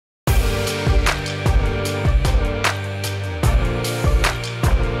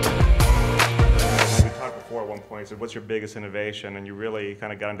point, you said, what's your biggest innovation? And you really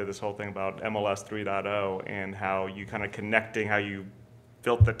kind of got into this whole thing about MLS 3.0 and how you kind of connecting, how you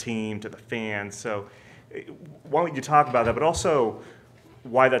built the team to the fans. So why don't you talk about that, but also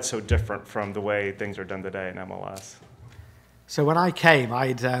why that's so different from the way things are done today in MLS? So when I came,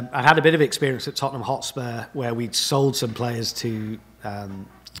 I'd had a bit of experience at Tottenham Hotspur where we'd sold some players to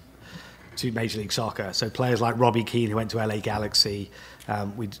Major League Soccer. So players like Robbie Keane, who went to LA Galaxy.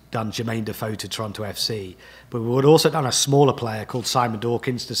 We'd done Jermaine Defoe to Toronto FC. But we had also done a smaller player called Simon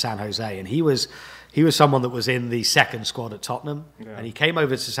Dawkins to San Jose. And he was someone that was in the second squad at Tottenham. Yeah. And he came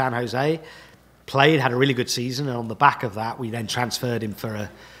over to San Jose, played, had a really good season. And on the back of that, we then transferred him for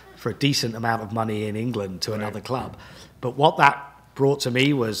a decent amount of money in England to another club. But what that brought to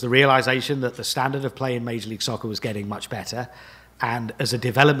me was the realization that the standard of play in Major League Soccer was getting much better. And as a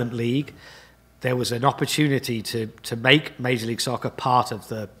development league, there was an opportunity to make Major League Soccer part of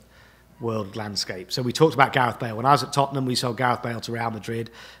the world landscape. So we talked about Gareth Bale. When I was at Tottenham, we sold Gareth Bale to Real Madrid.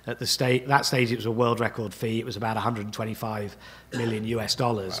 At that stage, it was a world record fee. It was about $125 million US.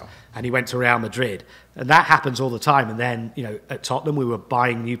 Wow. And he went to Real Madrid. And that happens all the time. And then, at Tottenham, we were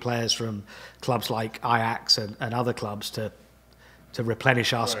buying new players from clubs like Ajax and other clubs to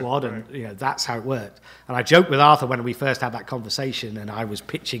replenish our squad, and that's how it worked. And I joked with Arthur when we first had that conversation, and I was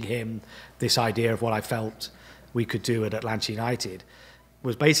pitching him this idea of what I felt we could do at Atlanta United.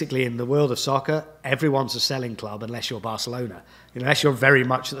 Was basically, in the world of soccer, everyone's a selling club unless you're Barcelona. Unless you're very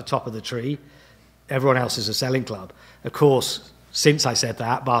much at the top of the tree, everyone else is a selling club. Of course, since I said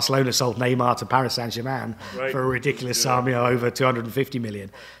that, Barcelona sold Neymar to Paris Saint-Germain for a ridiculous sum, over 250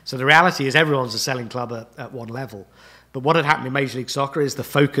 million. So the reality is everyone's a selling club at one level. But what had happened in Major League Soccer is the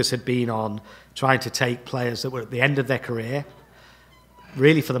focus had been on trying to take players that were at the end of their career,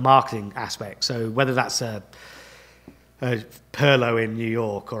 really for the marketing aspect. So whether that's a Pirlo in New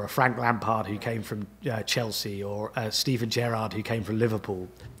York, or a Frank Lampard who came from Chelsea, or Steven Gerrard who came from Liverpool,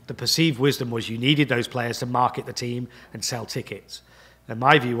 the perceived wisdom was you needed those players to market the team and sell tickets. And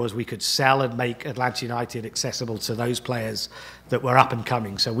my view was we could sell and make Atlanta United accessible to those players that were up and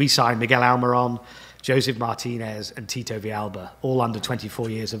coming. So we signed Miguel Almiron, Joseph Martinez and Tito Villalba, all under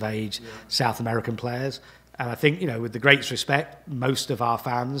 24 years of age, South American players. And I think, with the greatest respect, most of our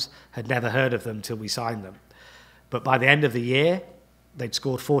fans had never heard of them till we signed them. But by the end of the year, they'd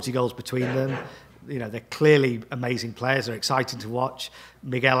scored 40 goals between them. They're clearly amazing players. They're exciting to watch.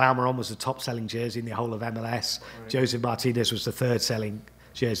 Miguel Almiron was the top-selling jersey in the whole of MLS. Right. Joseph Martinez was the third-selling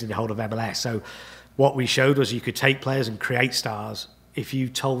jersey in the whole of MLS. So what we showed was you could take players and create stars if you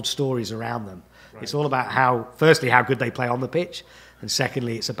told stories around them. Right. It's all about firstly, how good they play on the pitch, and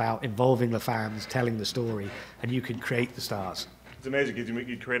secondly, it's about involving the fans, telling the story, and you can create the stars. It's amazing because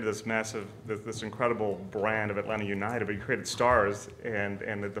you created this massive, this incredible brand of Atlanta United, but you created stars, and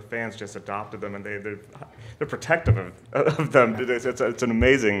the fans just adopted them, and they're protective of them. It's an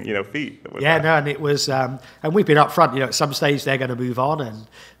amazing feat. And it was, and we've been upfront. At some stage they're going to move on, and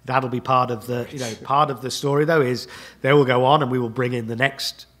that'll be part of the part of the story. Though is they will go on, and we will bring in the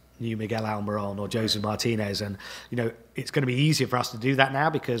next new Miguel Almiron or Joseph Martinez, and it's going to be easier for us to do that now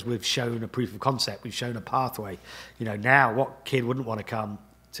because we've shown a proof of concept, we've shown a pathway. Now what kid wouldn't want to come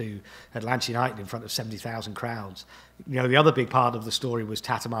to Atlanta United in front of 70,000 crowds? The other big part of the story was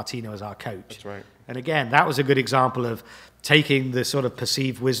Tata Martino as our coach. That's right. And again, that was a good example of taking the sort of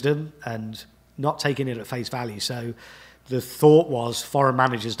perceived wisdom and not taking it at face value. So the thought was foreign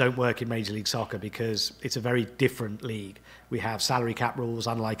managers don't work in Major League Soccer because it's a very different league. We have salary cap rules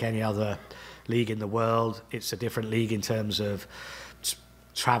unlike any other league in the world. It's a different league in terms of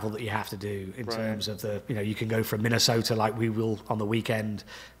travel that you have to do, in terms of you can go from Minnesota like we will on the weekend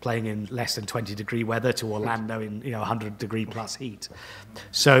playing in less than 20-degree weather to Orlando in 100-degree plus heat.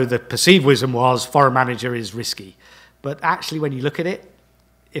 So the perceived wisdom was foreign manager is risky. But actually when you look at it,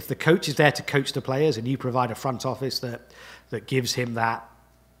 if the coach is there to coach the players and you provide a front office that gives him that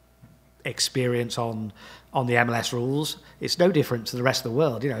experience on the MLS rules, it's no different to the rest of the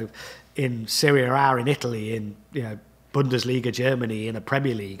world. In Serie A in Italy, in Bundesliga Germany, in a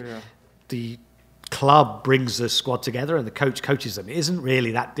Premier League, the club brings the squad together and the coach coaches them. It isn't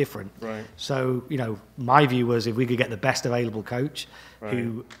really that different. Right. So, my view was if we could get the best available coach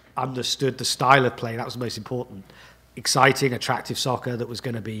who understood the style of play, that was the most important. Exciting, attractive soccer that was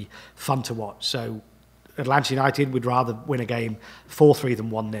going to be fun to watch. So Atlanta United would rather win a game 4-3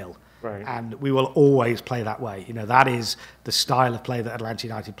 than 1-0. Right. And we will always play that way. That is the style of play that Atlanta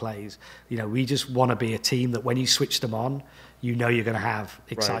United plays. We just want to be a team that when you switch them on, you know you're going to have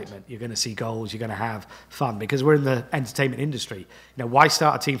excitement. You're going to see goals. You're going to have fun, because we're in the entertainment industry. You know, why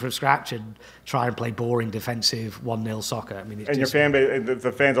start a team from scratch and try and play boring defensive 1-0 soccer? I mean, it's and just, your fan base,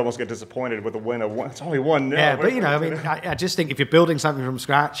 the fans almost get disappointed with a win of one. It's only 1-0. yeah, but you know, I mean, I just think if you're building something from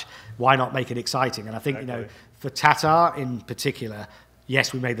scratch, why not make it exciting? And I think, you know, for Tatar in particular,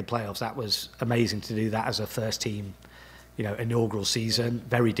 yes, we made the playoffs. That was amazing to do that as a first team, you know, inaugural season.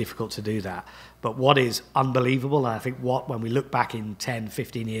 Very difficult to do that. But what is unbelievable, and I think when we look back in 10,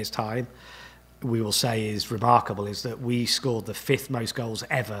 15 years' time, we will say is remarkable, is that we scored the 5th most goals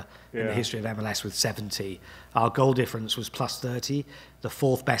ever in the history of MLS with 70. Our goal difference was plus 30, the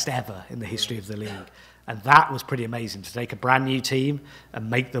 4th best ever in the history of the league. And that was pretty amazing, to take a brand new team and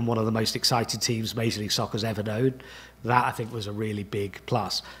make them one of the most excited teams Major League Soccer's ever known. That, I think, was a really big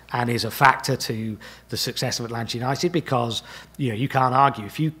plus, and is a factor to the success of Atlanta United, because, you know, you can't argue.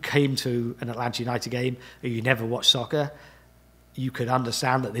 If you came to an Atlanta United game and you never watched soccer, you could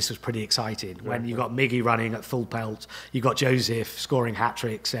understand that this was pretty exciting. When you got Miggy running at full pelt, you got Joseph scoring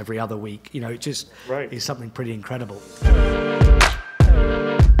hat-tricks every other week. You know, it just is something pretty incredible.